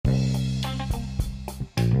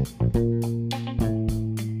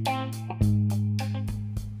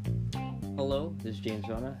Hello, this is James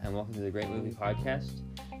Vona, and welcome to the Great Movie Podcast.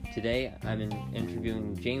 Today, I'm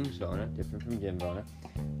interviewing James Vona, different from Jim Vona.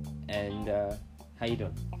 And, how you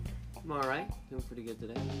doing? I'm alright. Doing pretty good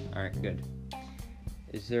today. Alright, good.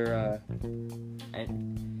 Is there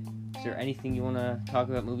anything you want to talk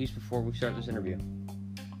about movies before we start this interview?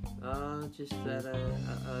 Just that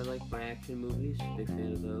I like my action movies. Big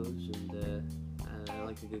fan of those, and I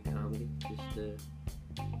like a good comedy. Just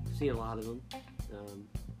seen a lot of them.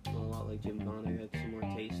 A lot like Jim Vona. I had some more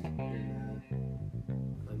taste in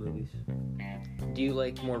my movies. Do you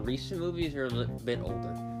like more recent movies or a bit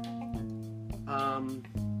older?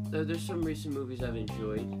 There's some recent movies I've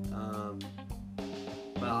enjoyed.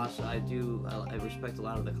 But also I respect a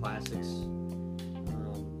lot of the classics.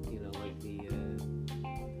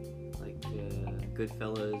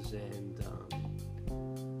 Goodfellas and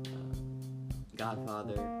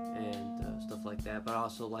Godfather and stuff like that. But I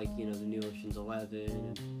also like the new Ocean's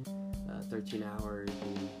 11 and 13 Hours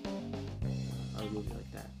and other movies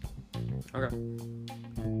like that. Okay.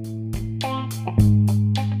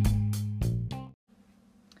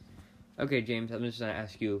 Okay, James, I'm just going to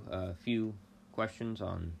ask you a few questions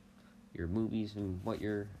on your movies and what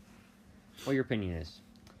your opinion is.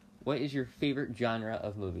 What is your favorite genre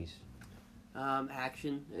of movies?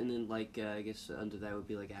 Action, and then I guess under that would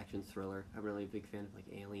be action thriller. I'm really a big fan of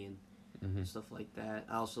Alien and stuff like that.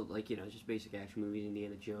 I also like just basic action movies,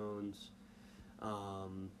 Indiana Jones.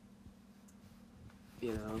 I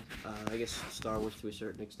guess Star Wars to a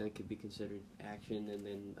certain extent could be considered action, and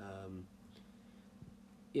then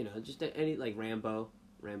just any Rambo.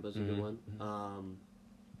 Rambo's a good one.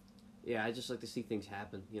 I just like to see things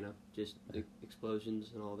happen. Just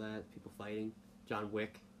explosions and all that, people fighting. John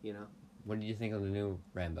Wick. What did you think of the new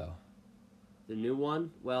Rambo? The new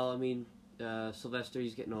one? Well, I mean, Sylvester,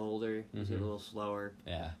 he's getting older. He's getting a little slower.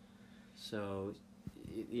 Yeah. So,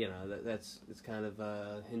 it's kind of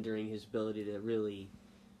hindering his ability to really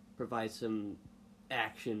provide some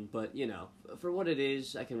action. But, for what it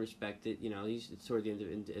is, I can respect it. He's toward the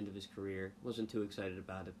end of his career. Wasn't too excited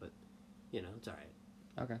about it, but, it's all right.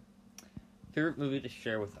 Okay. Favorite movie to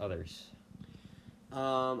share with others?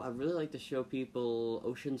 I really like to show people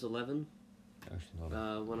Ocean's 11. Ocean's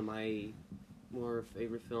 11. One of my more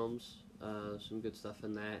favorite films. Some good stuff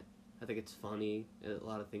in that. I think it's funny. A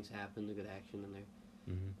lot of things happen. There's good action in there.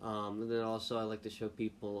 And then also I like to show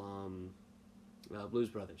people Blues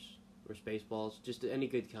Brothers or Spaceballs. Just any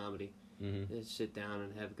good comedy. Just sit down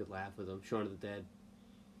and have a good laugh with them. Shaun of the Dead.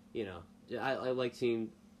 I like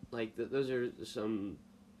seeing those are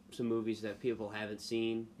some movies that people haven't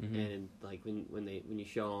seen, and when you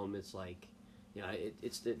show them, it's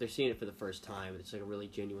they're seeing it for the first time. It's a really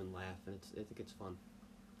genuine laugh, and I think it's fun.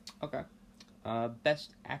 Okay.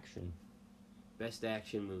 Best action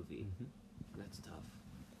movie. That's tough.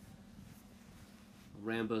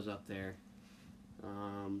 Rambo's up there.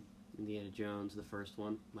 Indiana Jones, the first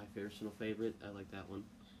one, my personal favorite. I like that one.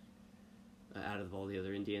 Out of all the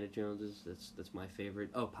other Indiana Joneses, that's my favorite.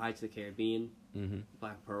 Oh, Pirates of the Caribbean,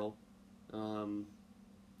 Black Pearl.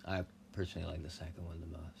 I personally like the second one the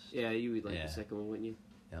most. Yeah, you would like the second one, wouldn't you?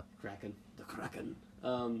 Yeah. The Kraken.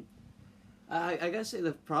 I gotta say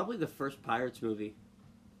probably the first Pirates movie.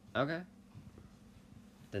 Okay.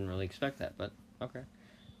 Didn't really expect that, but okay.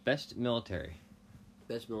 Best military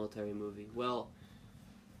movie. Well,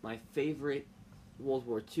 my favorite World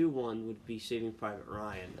War II one would be Saving Private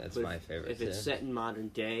Ryan. That's my favorite. If it's set in modern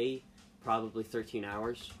day, probably 13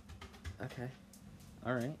 Hours. Okay.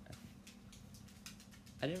 All right.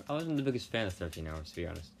 I wasn't the biggest fan of 13 Hours, to be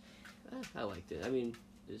honest. I liked it. I mean,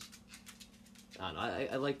 I don't know.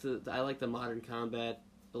 I like the modern combat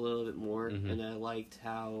a little bit more, and I liked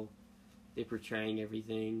how they're portraying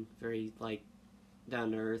everything very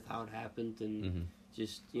down to earth, how it happened, and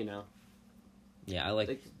just Yeah, I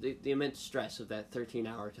like the immense stress of that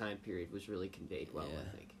 13-hour time period was really conveyed well. Yeah.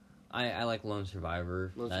 I think. I like Lone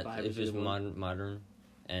Survivor. Survivor is just modern,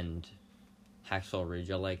 and Hacksaw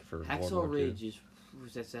Ridge. I like for Hacksaw World War II. Ridge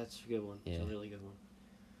that's a good one. Yeah. It's a really good one.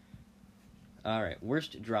 All right,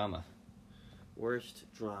 worst drama.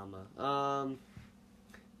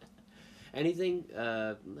 Anything.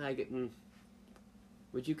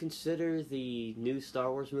 Would you consider the new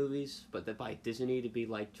Star Wars movies, but that by Disney, to be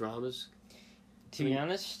dramas? To be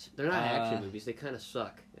honest, they're not action movies. They kind of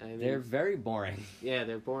suck. I mean, they're very boring. Yeah,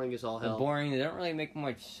 they're boring as all hell. They're boring. They don't really make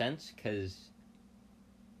much sense because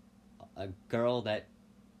a girl that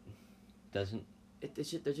doesn't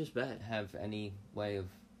they're just bad. Have any way of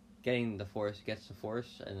getting the Force, gets the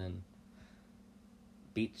Force, and then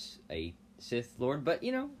beats a Sith Lord. But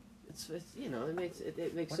it's you know, it makes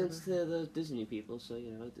sense to the Disney people, so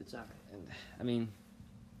you know it's alright. I mean,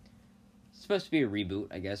 it's supposed to be a reboot,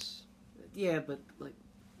 I guess. Yeah, but like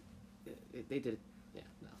they did it. Yeah,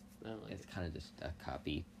 no, I don't like It's it. kind of just a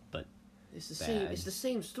copy, but It's the bad. same. It's the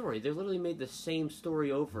same story. They literally made the same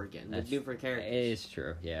story over again with different characters. It is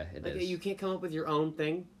true. Yeah, it is. You can't come up with your own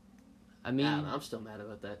thing. I mean, I'm still mad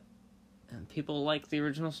about that. people like the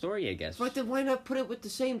original story, I guess. But then why not put it with the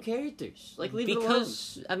same characters? Like leave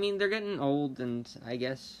Because I mean, they're getting old, and I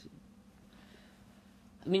guess.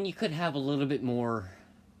 I mean, you could have a little bit more.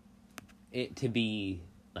 It to be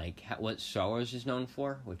like what Star Wars is known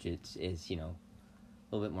for, which is you know,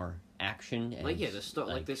 a little bit more action. And like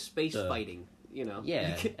the space fighting. You know.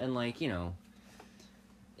 Yeah, and like you know.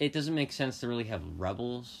 It doesn't make sense to really have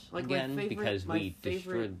Rebels like again because we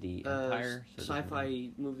destroyed the Empire. So sci-fi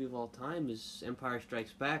movie of all time is Empire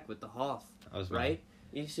Strikes Back with the Hoth, right? Right?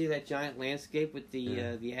 You see that giant landscape with the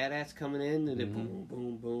AT-ATs coming in and then boom,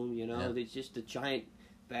 boom, boom. You know, it's just a giant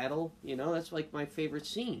battle. You know, that's like my favorite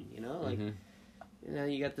scene. You know, like you know,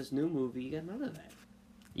 you got this new movie, you got none of that.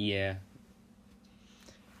 Yeah.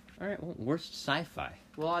 All right. Well, worst sci-fi.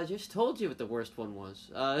 Well, I just told you what the worst one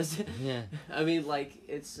was. Yeah. I mean, like,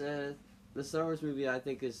 it's, the Star Wars movie, I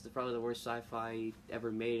think, is probably the worst sci-fi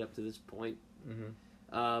ever made up to this point.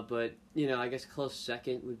 Mm-hmm. But, you know, I guess close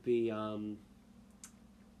second would be, what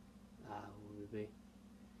would it be?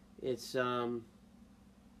 It's, it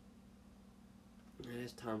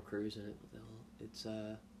has Tom Cruise in it. What the hell? It's,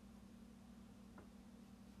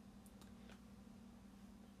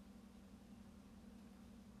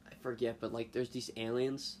 forget, but like there's these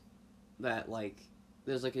aliens that like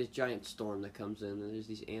there's like this giant storm that comes in and there's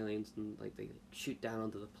these aliens and like they shoot down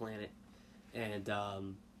onto the planet and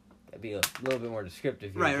That'd be a little bit more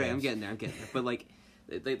descriptive here, right James. I'm getting there but like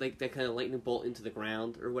they kind of lightning bolt into the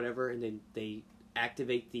ground or whatever and then they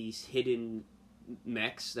activate these hidden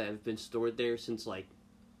mechs that have been stored there since a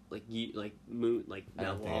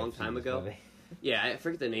long time ago. Yeah, I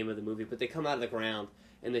forget the name of the movie, but they come out of the ground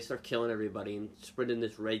and they start killing everybody and spreading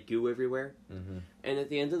this red goo everywhere. Mm-hmm. And at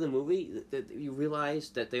the end of the movie, you realize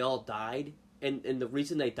that they all died, and the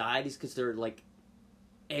reason they died is because their like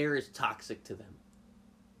air is toxic to them.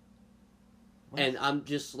 What? And I'm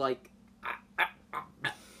just like,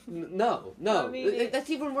 no. I mean,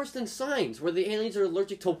 that's even worse than Signs, where the aliens are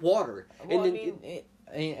allergic to water. Well, and then,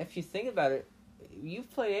 I mean, if you think about it,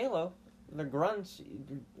 you've played Halo. The grunts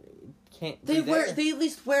can't. They at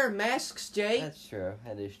least wear masks, Jay. That's true.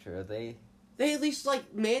 That is true. They at least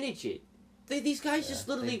like manage it. These guys just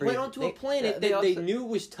literally went onto a planet that they knew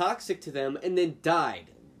was toxic to them and then died.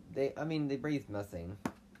 They breathe methane,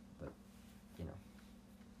 but you know.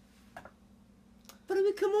 But I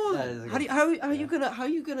mean, come on. How are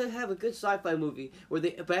you gonna have a good sci-fi movie where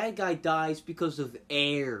the bad guy dies because of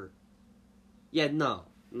air? Yeah, no.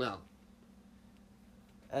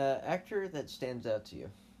 Actor that stands out to you.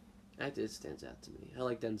 Actor that stands out to me. I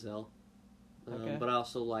like Denzel. Okay. But I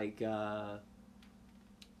also like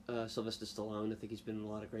Sylvester Stallone. I think he's been in a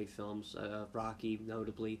lot of great films. Rocky,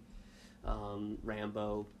 notably.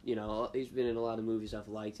 Rambo. You know, he's been in a lot of movies I've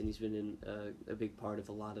liked, and he's been in a big part of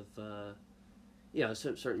a lot of,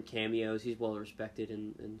 certain cameos. He's well respected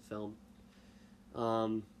in film.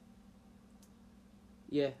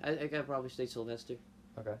 Yeah, I gotta probably say Sylvester.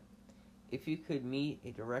 Okay. If you could meet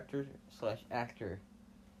a director/actor,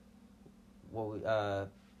 what would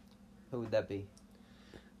who would that be?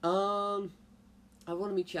 I want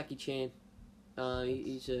to meet Jackie Chan.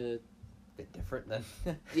 He's a bit different than.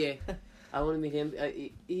 Yeah, I want to meet him.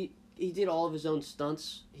 He did all of his own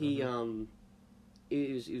stunts. He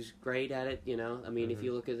was great at it. You know, I mean, if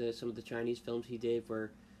you look at some of the Chinese films he did,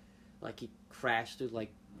 where like he crashed through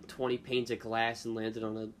like 20 panes of glass and landed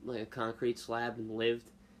on a concrete slab and lived.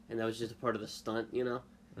 And that was just a part of the stunt, you know?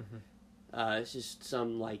 It's just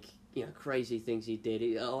some, like, you know, crazy things he did.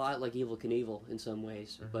 A lot like Evel Knievel in some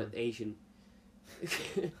ways, but Asian.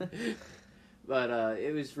 But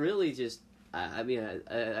it was really just, I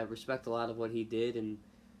respect a lot of what he did, and,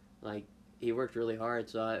 like, he worked really hard,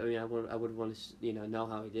 so, I would want to, know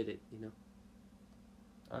how he did it, you know?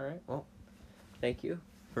 All right, well, thank you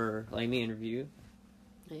for letting me interview you.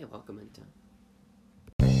 Hey, you're welcome anytime.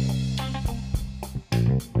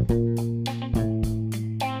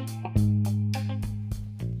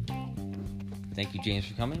 Thank you, James,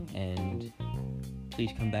 for coming, and please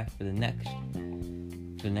come back for the next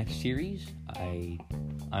series. I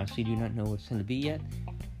honestly do not know what's going to be yet,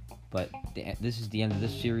 but this is the end of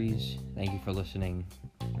this series. Thank you for listening.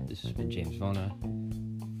 This has been James Vona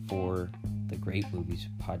for the Great Movies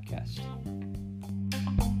Podcast.